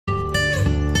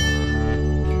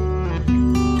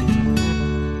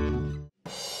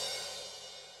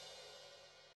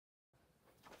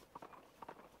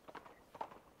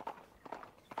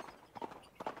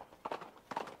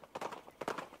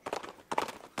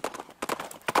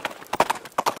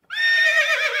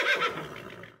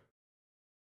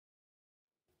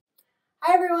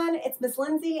Miss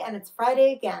Lindsay, and it's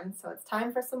Friday again, so it's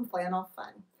time for some flannel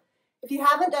fun. If you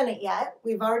haven't done it yet,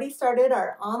 we've already started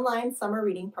our online summer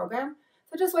reading program,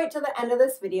 so just wait till the end of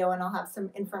this video and I'll have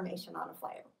some information on a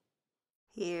flyer.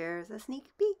 Here's a sneak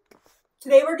peek.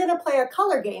 Today we're going to play a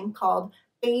color game called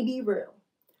Baby Roo.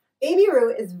 Baby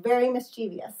Roo is very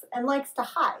mischievous and likes to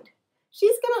hide.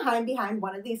 She's going to hide behind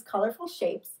one of these colorful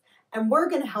shapes, and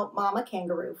we're going to help Mama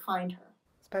Kangaroo find her.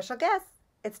 Special guest,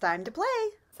 it's time to play.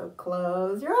 So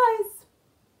close your eyes.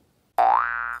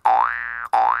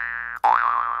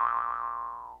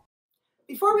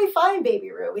 Before we find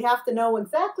Baby Roo, we have to know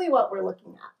exactly what we're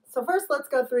looking at. So first, let's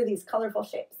go through these colorful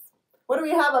shapes. What do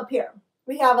we have up here?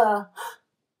 We have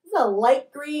this is a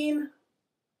light green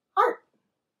heart.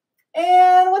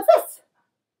 And what's this?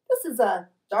 This is a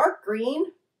dark green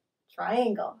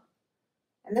triangle.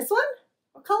 And this one,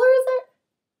 what color is it?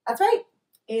 That's right,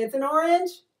 it's an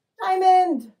orange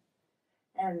diamond.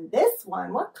 And this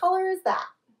one, what color is that?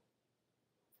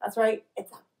 That's right,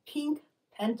 it's a pink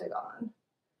pentagon.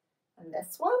 And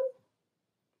this one,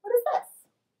 what is this?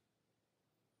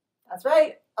 That's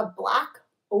right, a black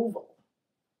oval.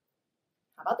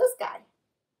 How about this guy?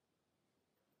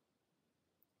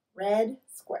 Red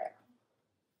square.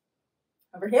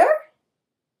 Over here,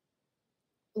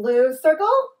 blue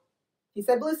circle. You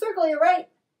said blue circle, you're right.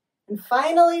 And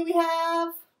finally we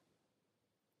have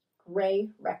gray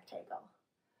rectangle.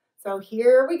 So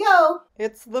here we go.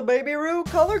 It's the Baby Roo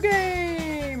color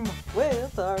game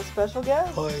with our special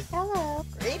guest. Hi. Hello.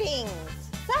 Greetings.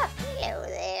 So, hello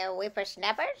there,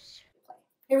 whippersnappers.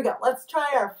 Here we go. Let's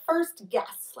try our first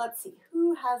guess. Let's see,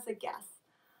 who has a guess?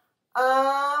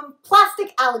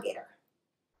 Plastic alligator.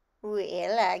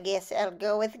 Well, I guess I'll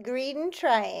go with green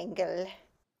triangle.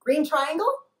 Green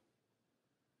triangle?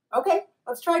 Okay,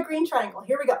 let's try green triangle.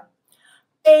 Here we go.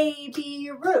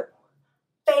 Baby Roo.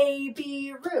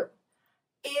 Baby Roo.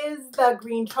 Is the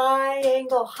green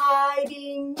triangle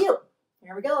hiding you?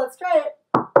 Here we go, let's try it.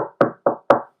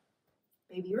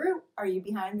 Baby Roo, are you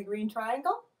behind the green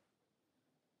triangle?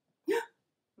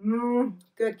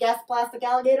 Good guess, plastic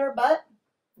alligator, but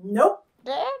nope.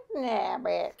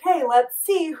 Dagnabbit. Okay, let's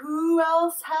see who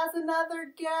else has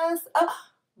another guess.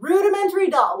 Rudimentary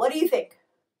doll, what do you think?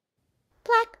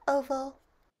 Black oval.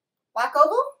 Black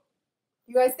oval?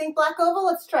 You guys think black oval?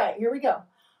 Let's try it. Here we go.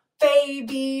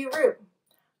 Baby Roo.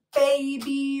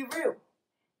 Baby Roo.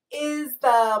 Is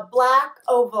the black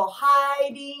oval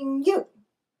hiding you?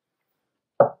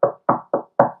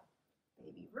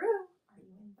 Baby Roo, are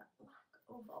you in the black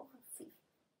oval? Let's see.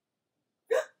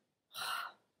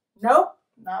 Nope,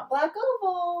 not black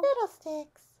oval.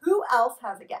 Fiddlesticks. Who else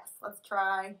has a guess? Let's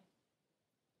try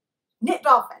knit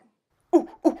dolphin. Ooh,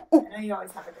 ooh, ooh. I know you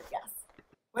always have a good guess.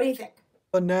 What do you think?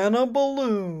 Banana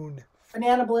balloon.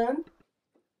 Banana balloon?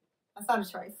 That's not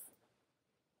a choice.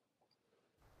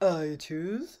 I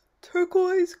choose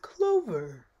turquoise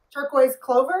clover. Turquoise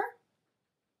clover?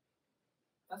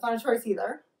 That's not a choice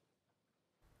either.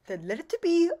 Then let it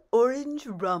be orange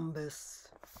rhombus.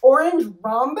 Orange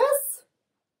rhombus?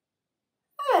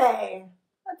 Hey,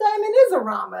 a diamond is a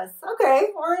rhombus. Okay,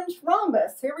 orange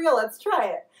rhombus. Here we go, let's try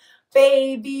it.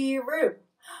 Baby Roo.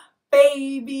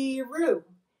 Baby Roo.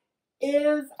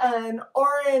 Is an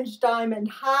orange diamond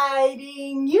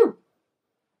hiding you?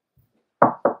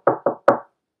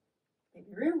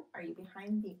 Baby Roo, are you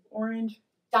behind the orange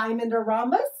diamond or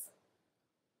rhombus?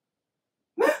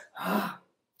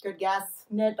 Good guess.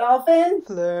 Knit dolphin.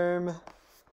 Flame.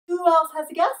 Who else has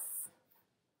a guess?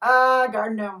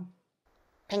 Garden gnome.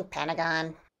 Pink pentagon.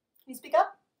 Can you speak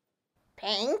up?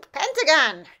 Pink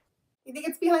pentagon. You think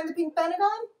it's behind the pink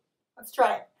pentagon? Let's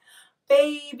try it.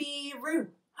 Baby Roo.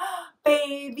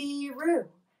 Baby Roo.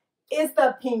 Is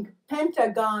the pink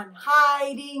pentagon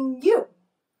hiding you?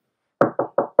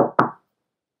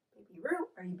 Baby Roo,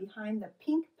 are you behind the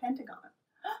pink pentagon?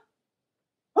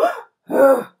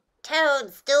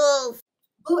 Toadstools.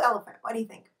 Blue elephant, what do you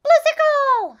think? Blue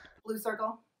circle. Blue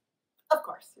circle? Of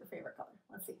course, your favorite color.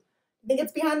 Let's see. You think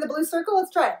it's behind the blue circle?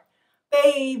 Let's try it.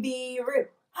 Baby Roo.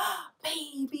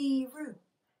 Baby Roo.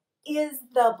 Is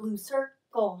the blue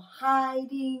circle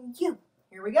hiding you?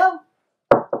 Here we go.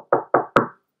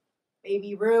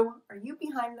 Baby Roo, are you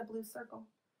behind the blue circle?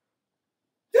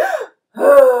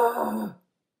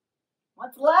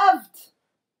 What's left?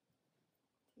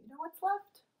 Do you know what's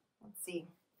left? Let's see.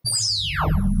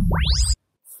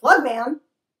 Slugman,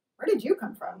 where did you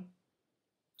come from?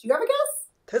 Do you have a guess?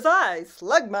 'Tis I,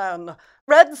 Slugman.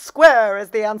 Red square is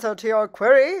the answer to your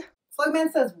query.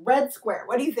 Slugman says red square.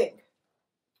 What do you think?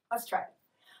 Let's try it.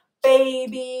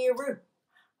 Baby Roo.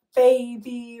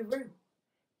 Baby Roo.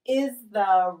 Is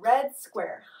the red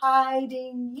square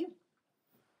hiding you?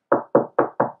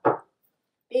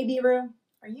 Baby Roo,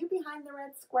 are you behind the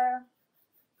red square?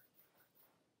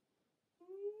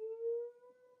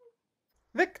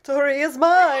 Victory is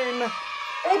mine!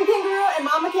 Baby Kangaroo and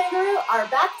Mama Kangaroo are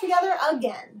back together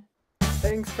again.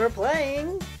 Thanks for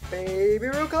playing Baby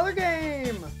Roo Color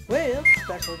Game with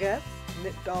special guests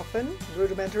Knit Dolphin,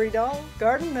 Rudimentary Doll,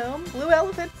 Garden Gnome, Blue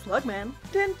Elephant, Slugman,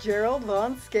 and Gerald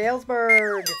von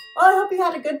Scalesberg. Well, I hope you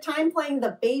had a good time playing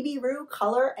the Baby Roo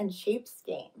Color and Shapes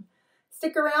game.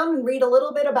 Stick around and read a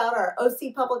little bit about our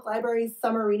OC Public Libraries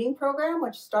summer reading program,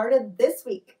 which started this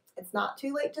week. It's not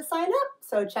too late to sign up,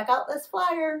 so check out this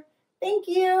flyer. Thank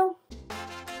you!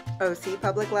 OC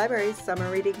Public Libraries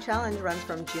Summer Reading Challenge runs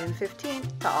from June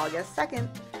 15th to August 2nd.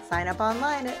 Sign up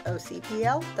online at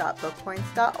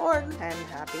ocpl.bookpoints.org and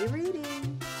happy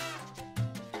reading!